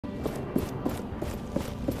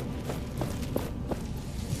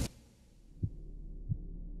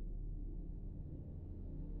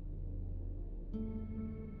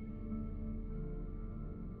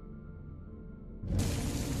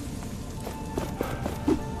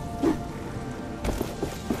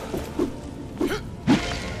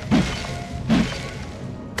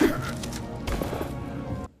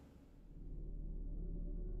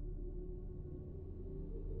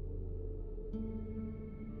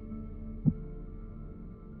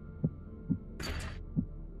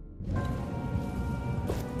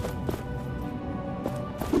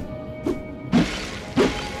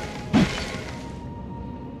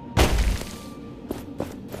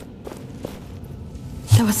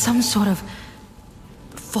There was some sort of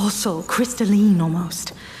fossil, crystalline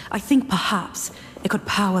almost. I think perhaps it could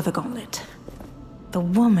power the gauntlet. The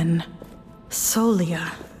woman,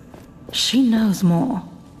 Solia, she knows more.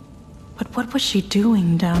 But what was she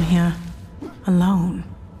doing down here, alone?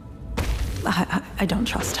 I don't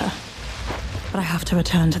trust her. But I have to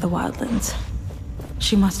return to the Wildlands.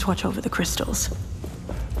 She must watch over the crystals.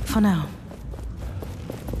 For now.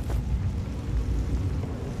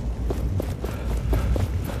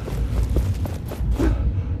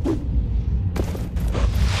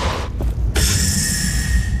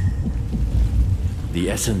 The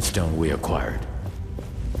Essence Stone we acquired.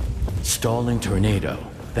 Stalling Tornado,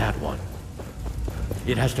 that one.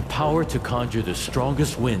 It has the power to conjure the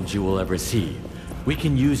strongest winds you will ever see. We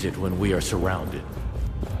can use it when we are surrounded.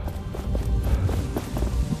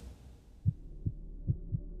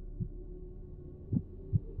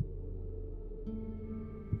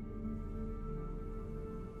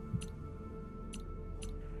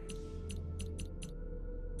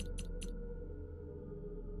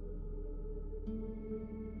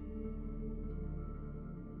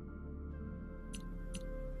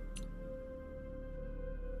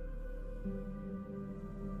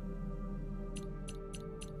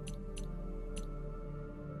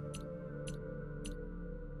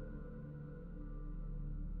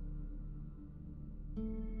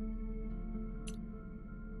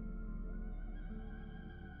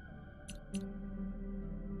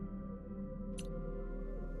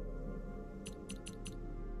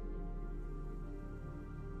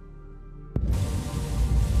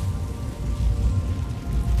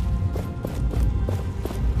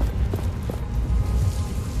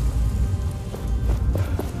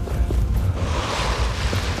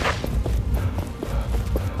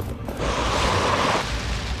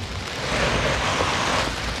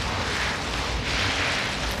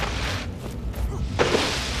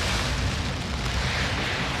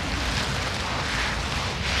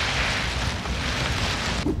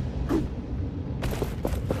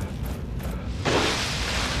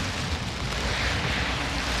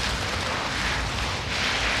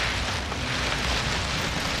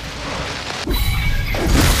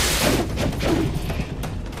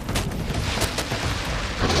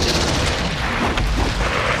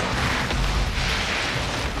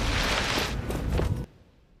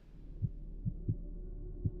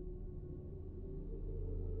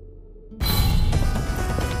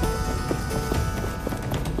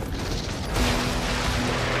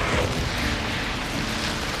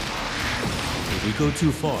 If we go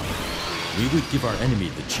too far, we would give our enemy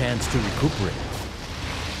the chance to recuperate.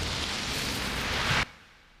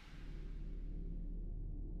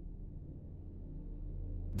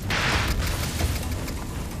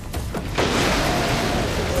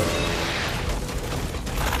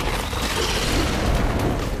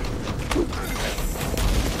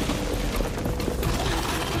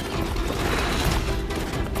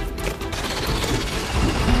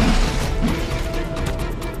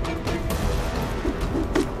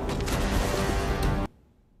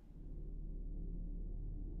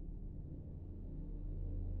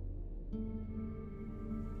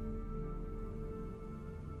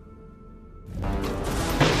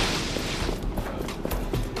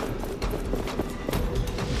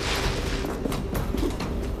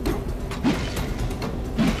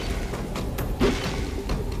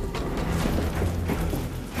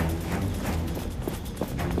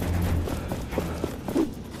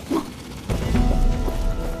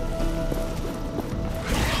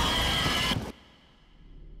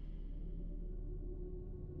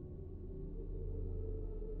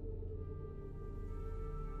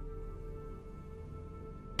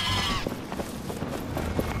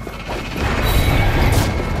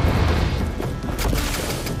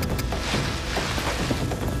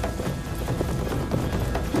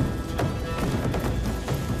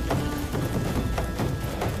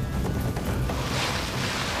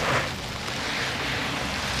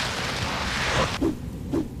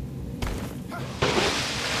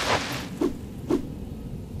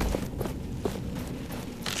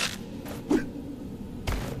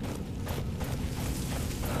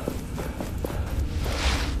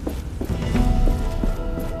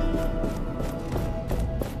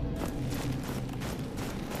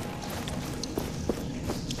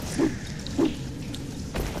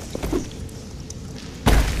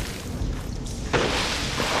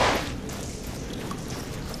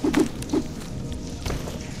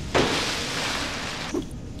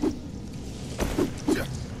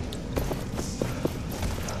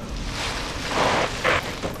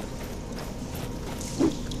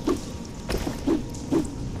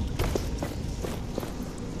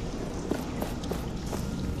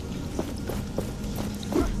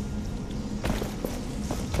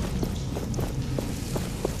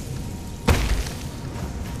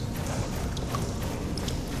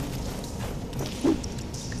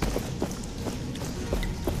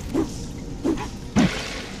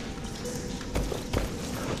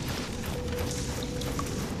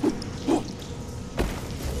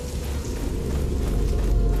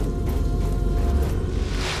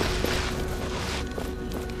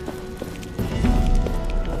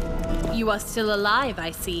 You are still alive,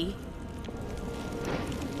 I see.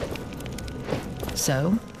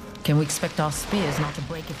 So, can we expect our spears not to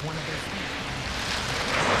break if one of those...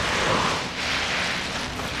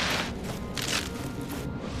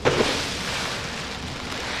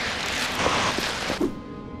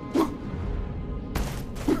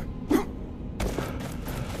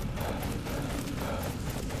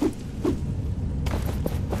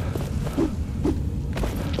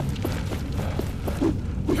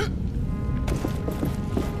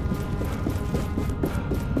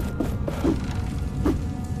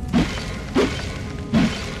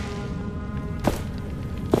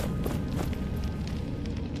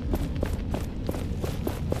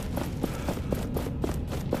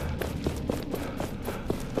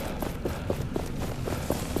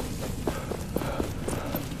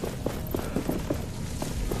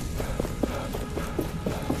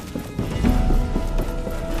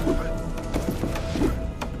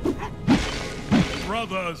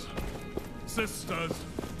 Brothers, sisters.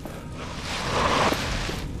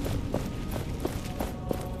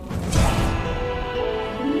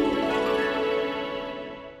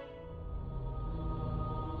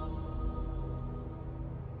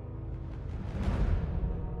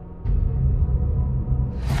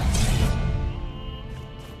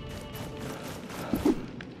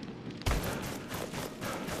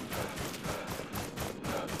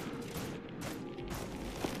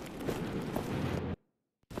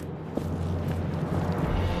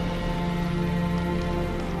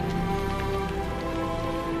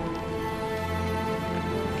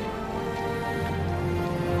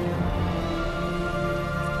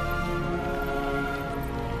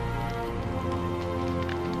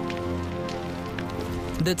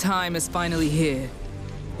 The time is finally here.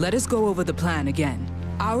 Let us go over the plan again.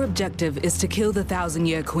 Our objective is to kill the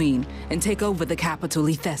Thousand-Year Queen and take over the capital,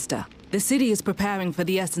 Hethesta. The city is preparing for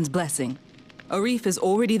the Essence Blessing. Arif is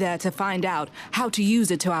already there to find out how to use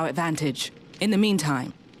it to our advantage. In the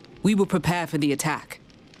meantime, we will prepare for the attack.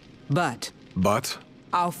 But?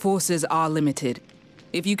 Our forces are limited.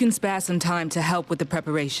 If you can spare some time to help with the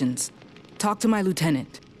preparations, talk to my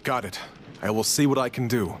lieutenant. Got it. I will see what I can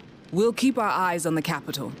do. We'll keep our eyes on the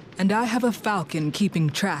capital, and I have a falcon keeping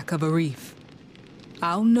track of Arif.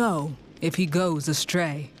 I'll know if he goes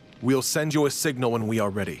astray. We'll send you a signal when we are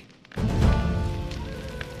ready.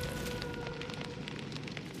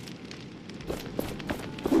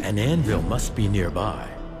 An anvil must be nearby.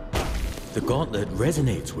 The gauntlet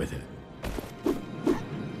resonates with it.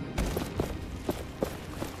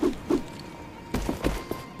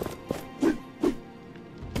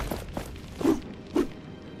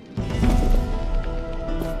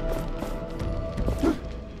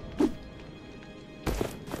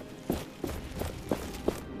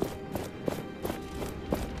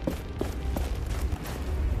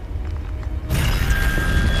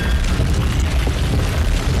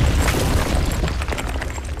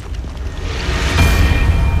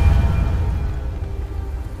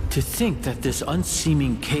 To think that this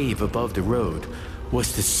unseeming cave above the road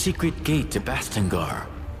was the secret gate to Bastengar.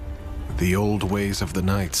 The old ways of the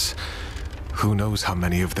Knights. Who knows how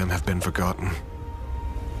many of them have been forgotten.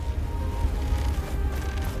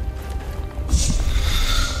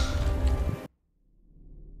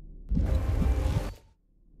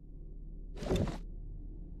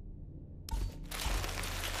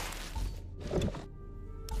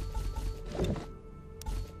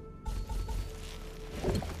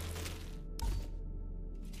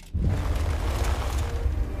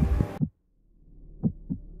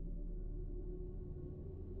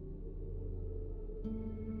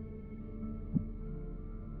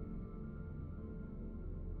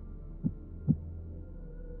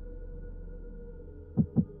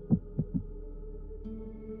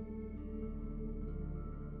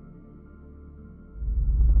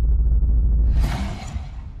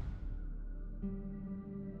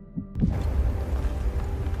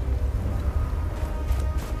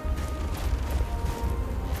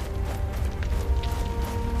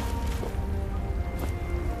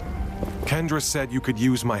 Kendra said you could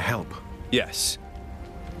use my help. Yes.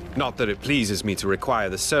 Not that it pleases me to require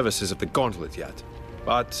the services of the Gauntlet yet,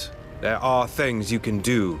 but there are things you can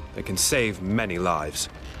do that can save many lives.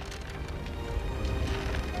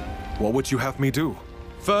 What would you have me do?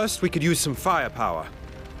 First, we could use some firepower.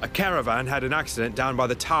 A caravan had an accident down by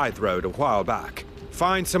the Tithe Road a while back.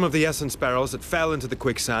 Find some of the essence barrels that fell into the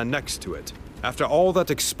quicksand next to it. After all that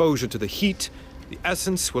exposure to the heat, the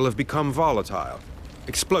essence will have become volatile.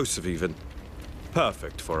 Explosive, even.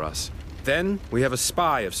 Perfect for us. Then, we have a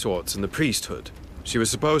spy of sorts in the priesthood. She was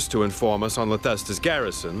supposed to inform us on Lethesta's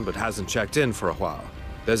garrison, but hasn't checked in for a while.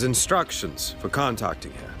 There's instructions for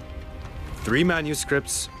contacting her. 3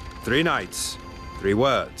 manuscripts, 3 knights, 3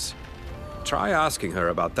 words. Try asking her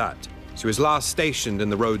about that. She was last stationed in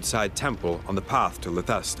the roadside temple on the path to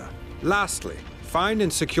Lithesta. Lastly, find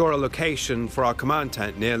and secure a location for our command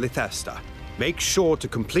tent near Lithesta. Make sure to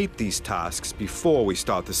complete these tasks before we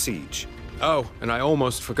start the siege. Oh, and I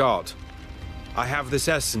almost forgot. I have this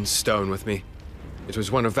essence stone with me. It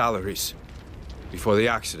was one of Valerie's, before the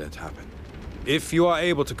accident happened. If you are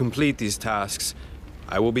able to complete these tasks,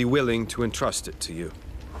 I will be willing to entrust it to you.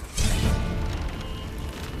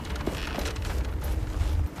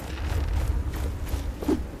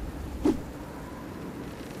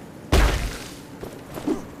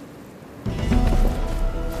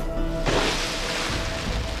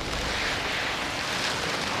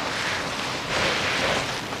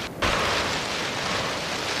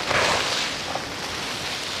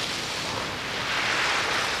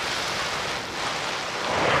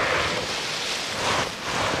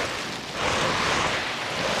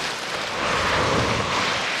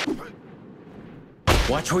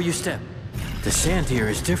 Watch where you step. The sand here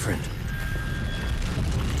is different.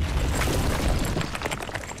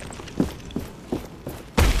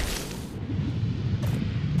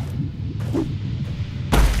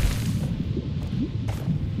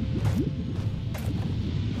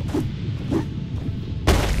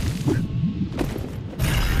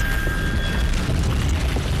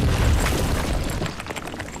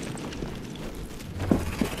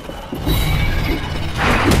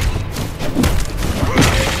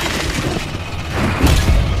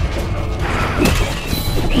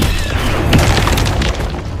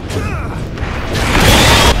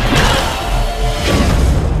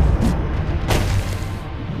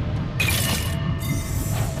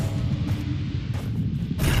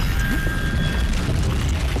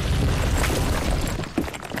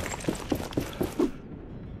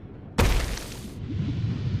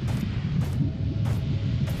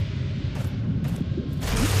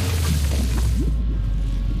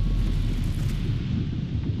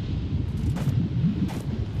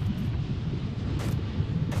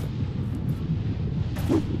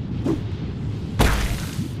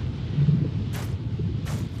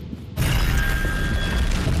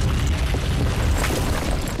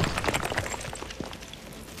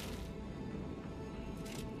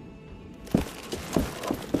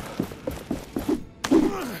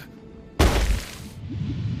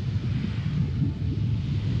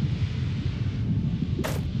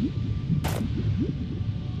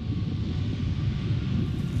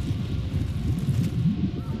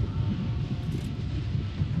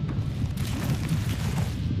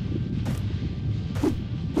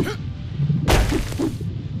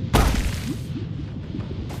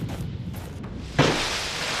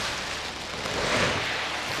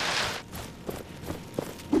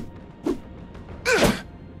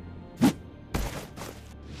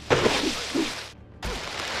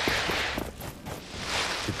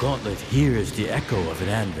 The gauntlet here is the echo of an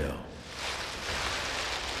anvil.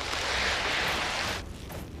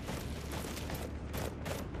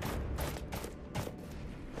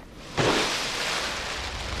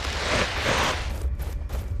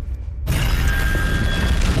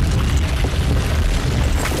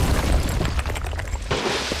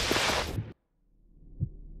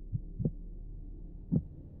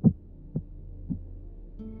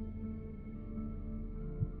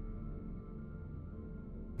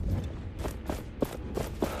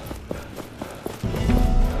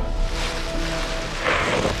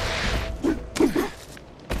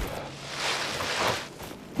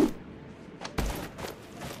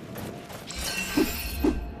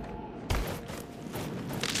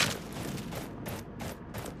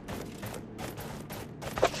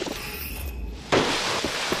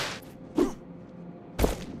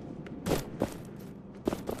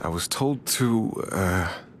 I was told to,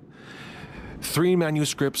 3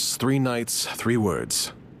 manuscripts, 3 knights, 3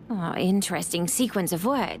 words. Oh, interesting sequence of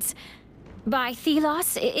words. By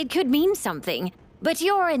Thelos, it could mean something, but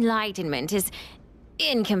your enlightenment is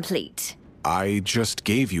incomplete. I just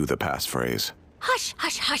gave you the passphrase. Hush,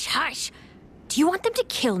 hush, hush, hush. Do you want them to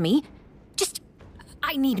kill me?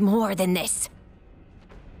 I need more than this.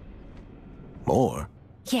 More?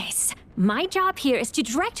 Yes, my job here is to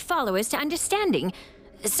direct followers to understanding.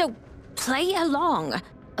 So, play along.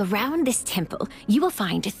 Around this temple, you will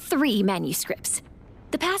find 3 manuscripts.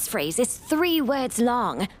 The passphrase is 3 words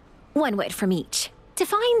long, 1 word from each. To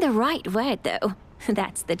find the right word, though,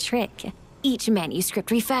 that's the trick. Each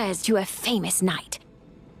manuscript refers to a famous knight.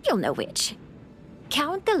 You'll know which.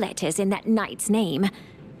 Count the letters in that knight's name.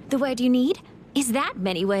 The word you need is that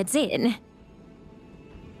many words in.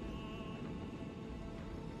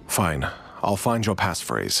 Fine. I'll find your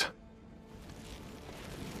passphrase.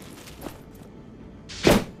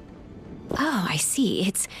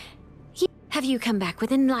 see. Have you come back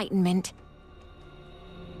with enlightenment?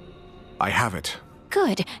 I have it.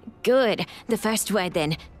 Good, good. The first word,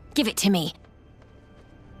 then. Give it to me.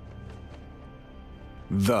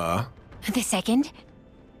 The The second?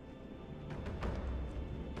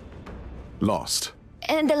 lost.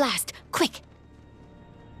 And the last. Quick.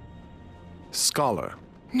 Scholar.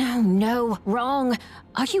 No, wrong.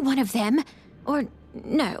 Are you one of them? Or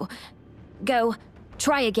no? Go.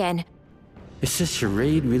 Try again. Is this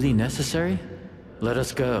charade really necessary? Let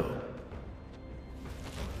us go.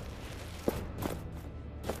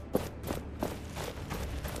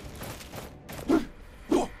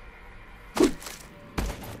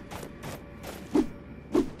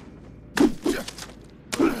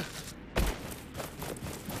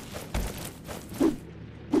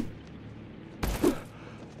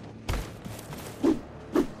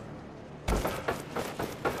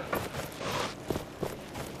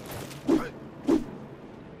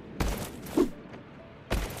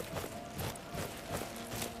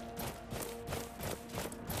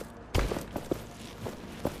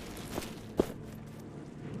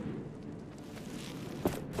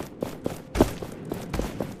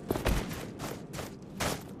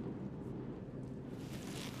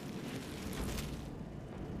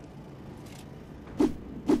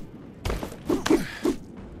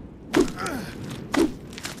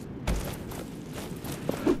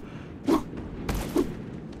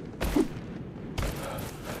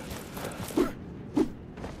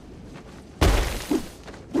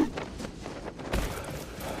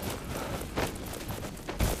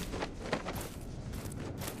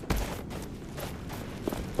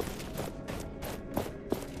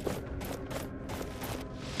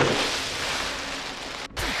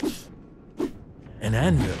 An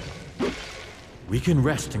anvil. We can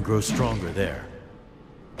rest and grow stronger there.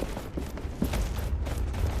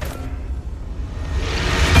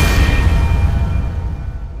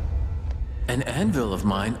 An anvil of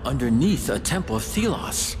mine underneath a temple of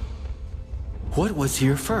Thelos. What was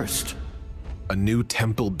here first? A new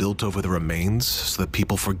temple built over the remains so that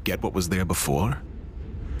people forget what was there before?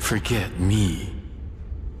 Forget me.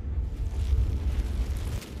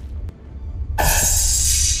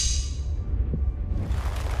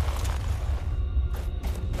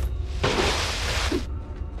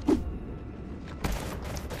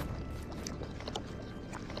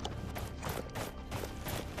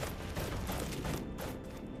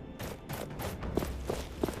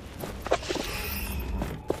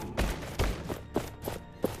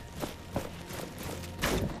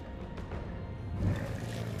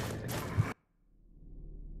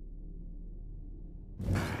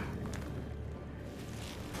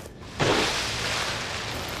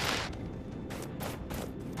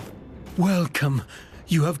 Welcome.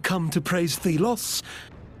 You have come to praise Thelos?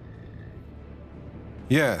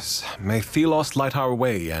 Yes, may Thelos light our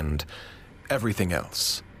way and everything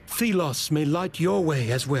else. Thelos may light your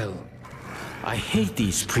way as well. I hate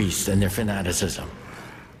these priests and their fanaticism.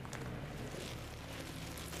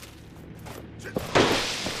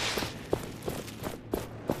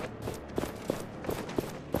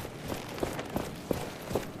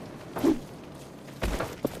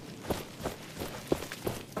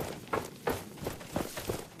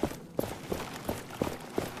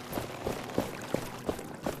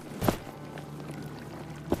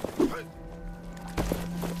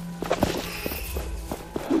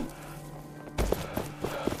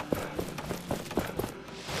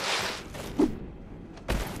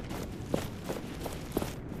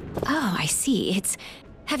 Oh, I see.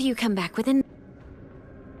 Have you come back with an...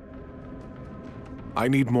 I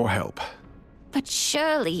need more help. But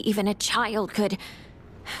surely even a child could...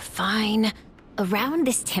 Fine. Around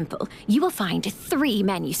this temple, you will find 3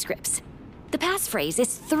 manuscripts. The passphrase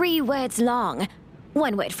is 3 words long,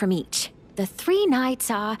 1 word from each. The 3 knights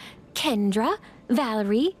are Kendra,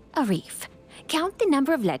 Valerie, Arif. Count the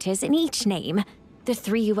number of letters in each name. The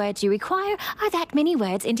 3 words you require are that many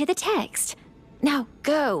words into the text. Now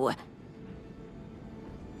go.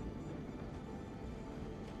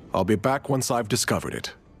 I'll be back once I've discovered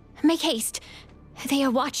it. Make haste. They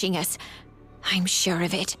are watching us. I'm sure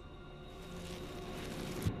of it.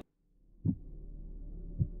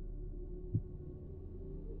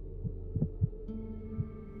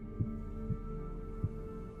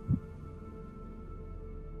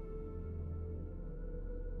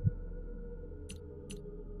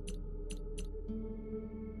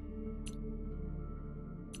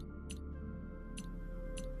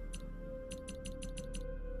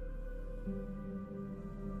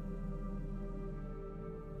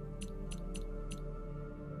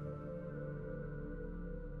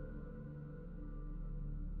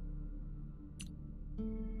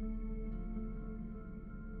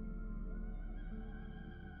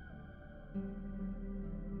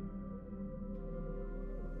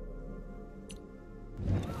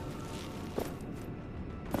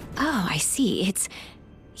 I see. It's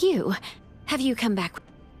you. Have you come back?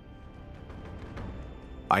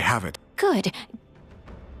 I have it. Good.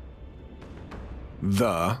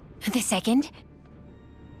 The The second?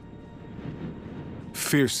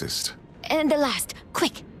 fiercest. And the last.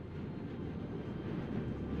 Quick.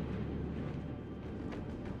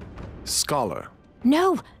 Scholar.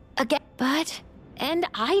 No. Again. But... And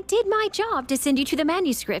I did my job to send you to the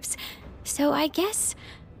manuscripts. So I guess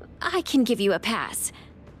I can give you a pass.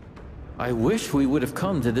 I wish we would have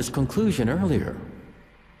come to this conclusion earlier.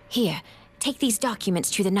 Here, take these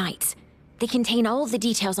documents to the Knights. They contain all the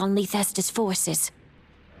details on Lethesda's forces.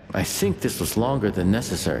 I think this was longer than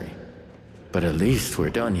necessary. But at least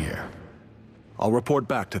we're done here. I'll report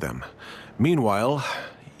back to them. Meanwhile,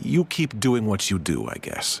 you keep doing what you do, I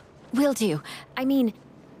guess. Will do. I mean,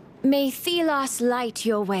 may Thelos light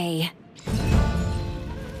your way.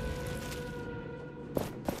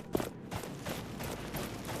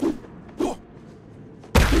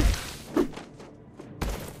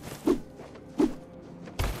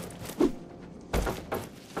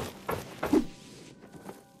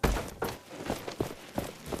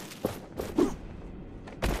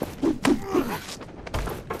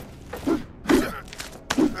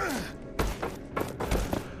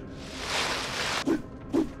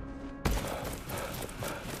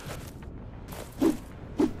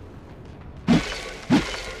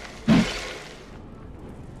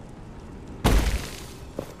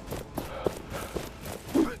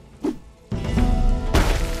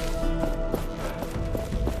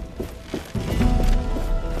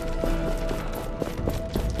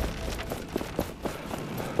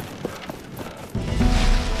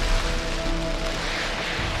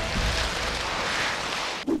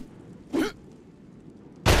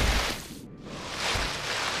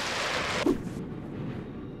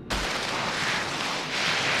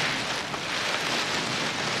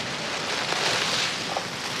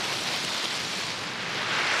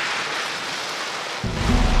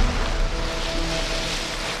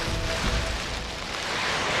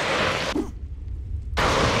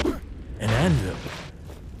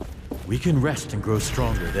 We can rest and grow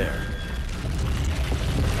stronger there.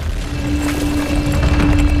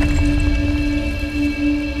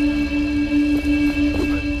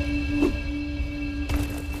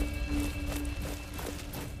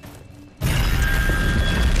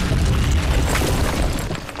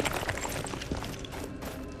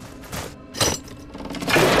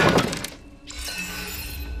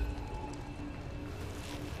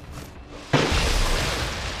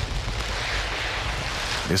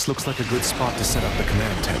 This looks like a good spot to set up the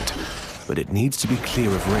command tent, but it needs to be clear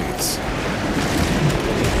of raids.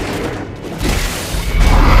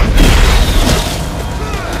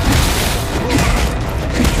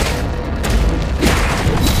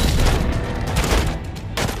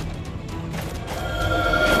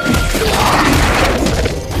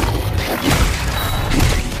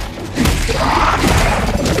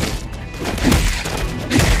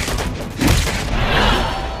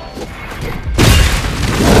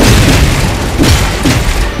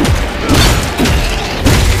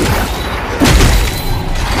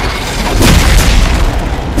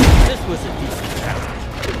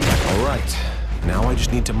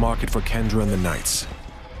 Mark it for Kendra and the Knights.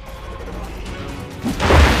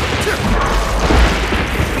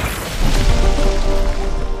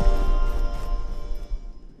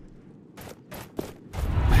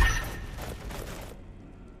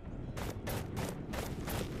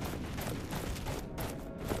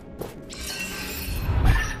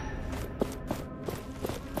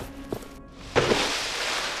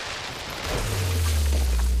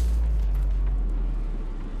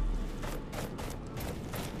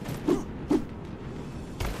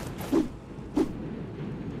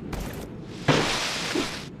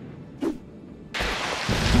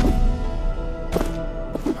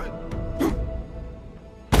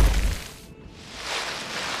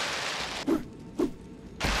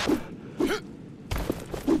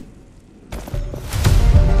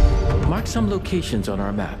 Mark some locations on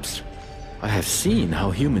our maps. I have seen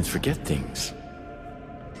how humans forget things.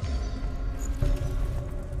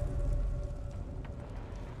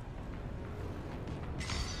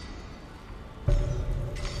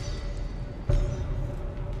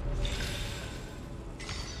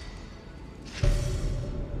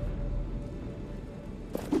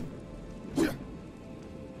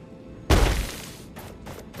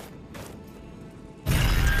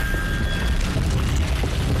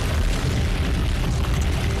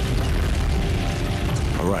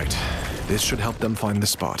 This should help them find the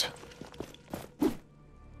spot.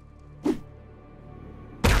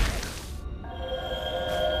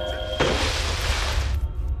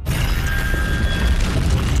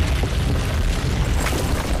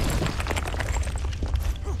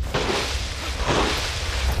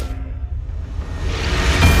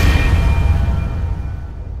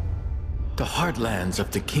 The heartlands of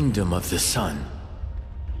the Kingdom of the Sun.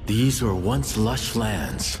 These were once lush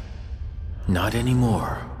lands. Not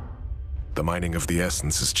anymore. The mining of the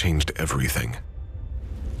Essence has changed everything.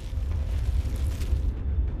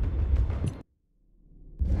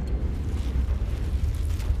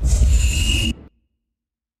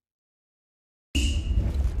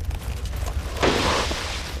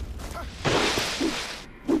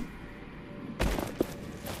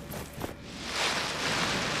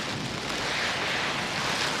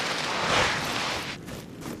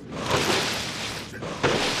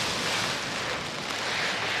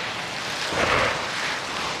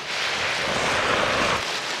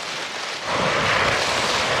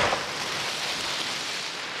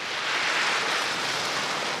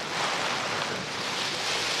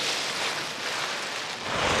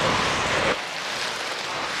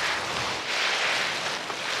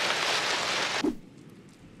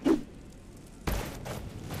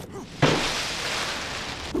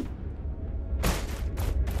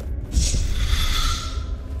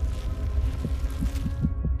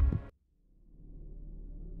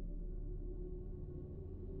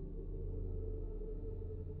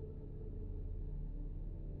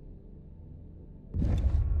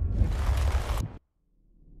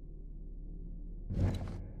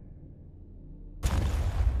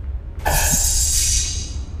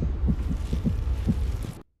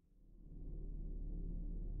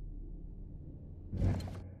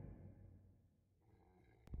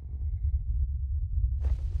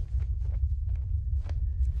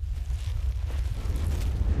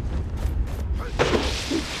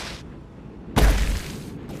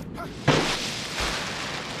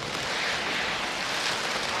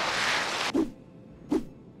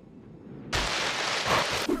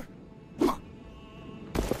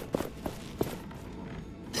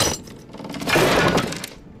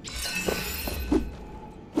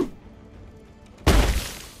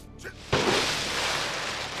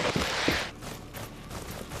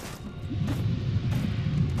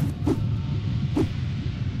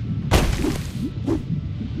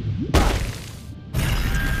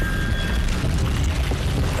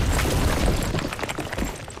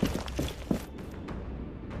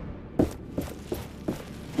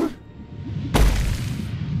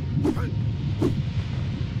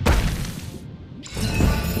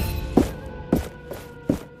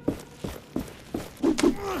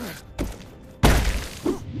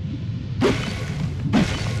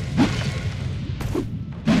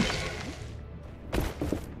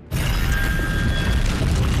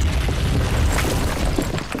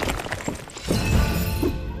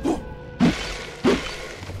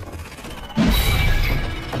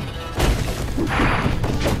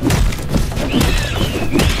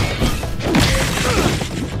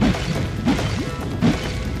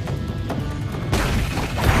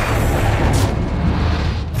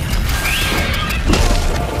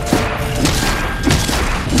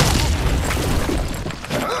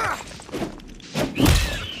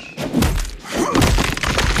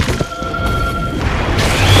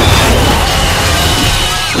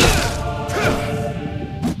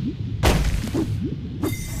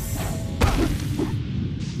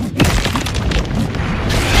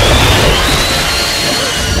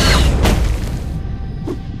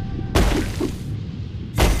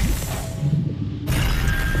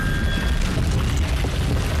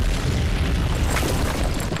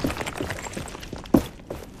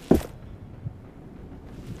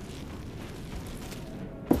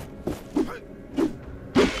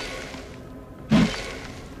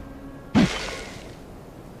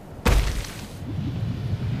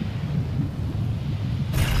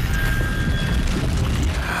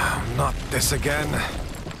 Not this again.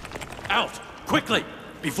 Out! Quickly!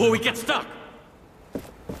 Before we get stuck!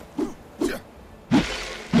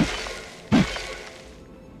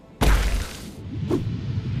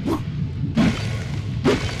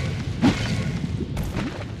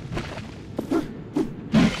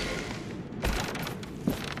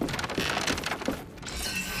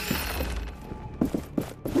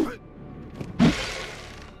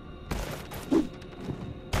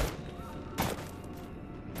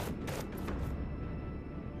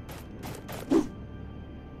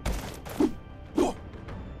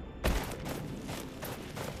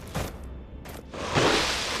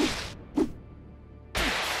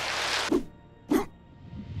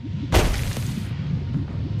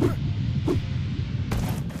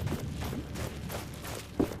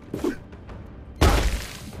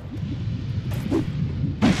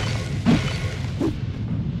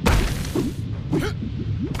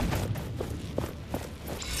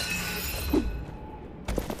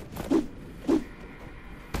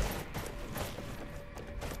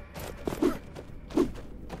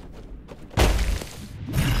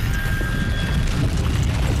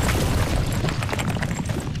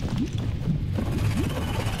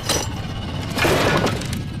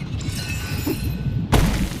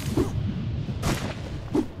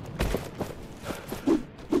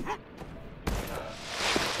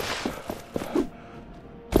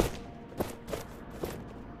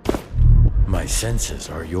 senses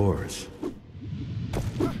are yours.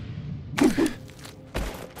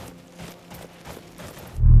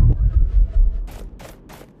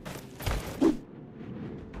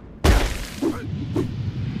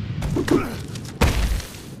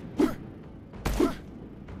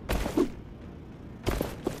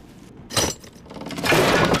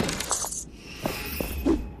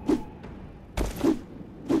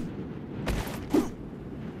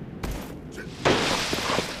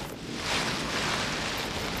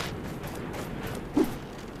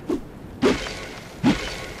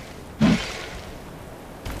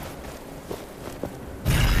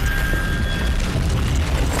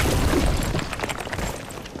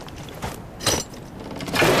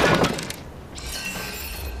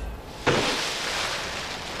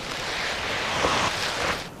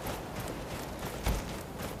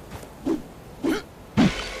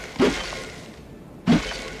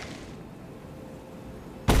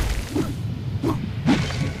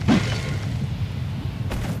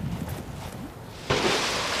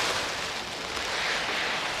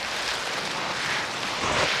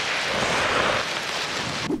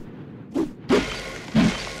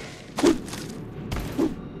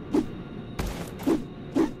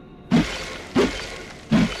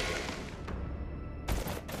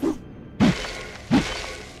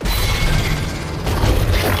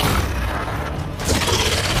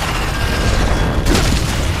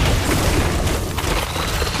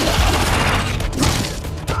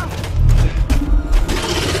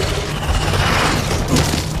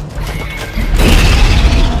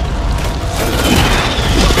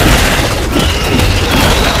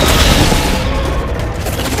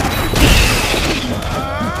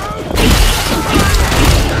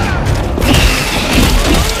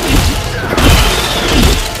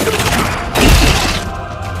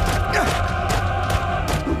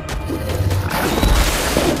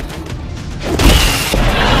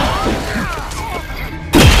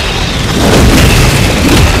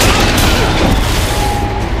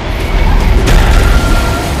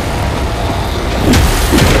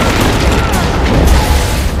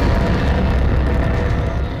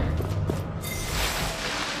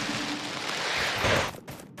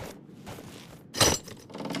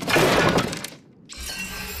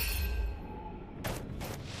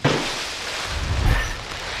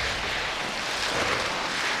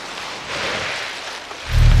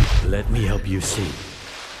 Let me help you see.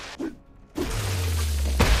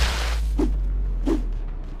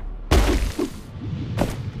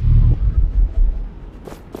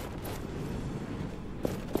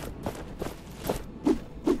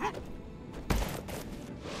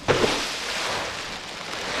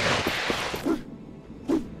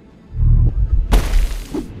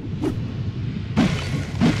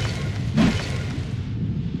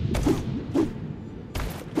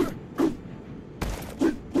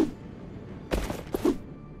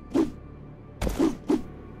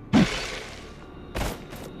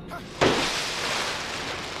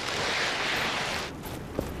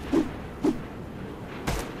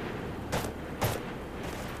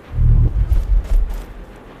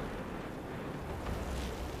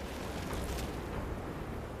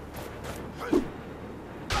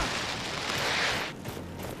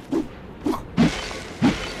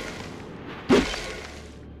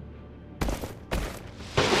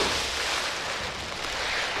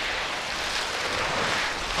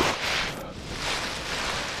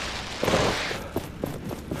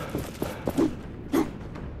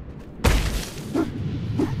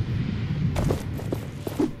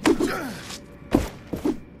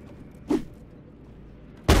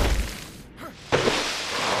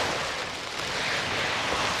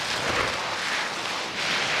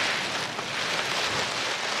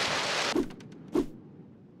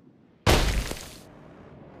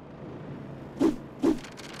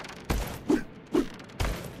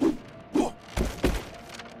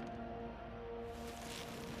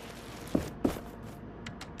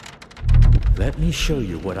 Let me show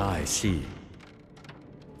you what I see.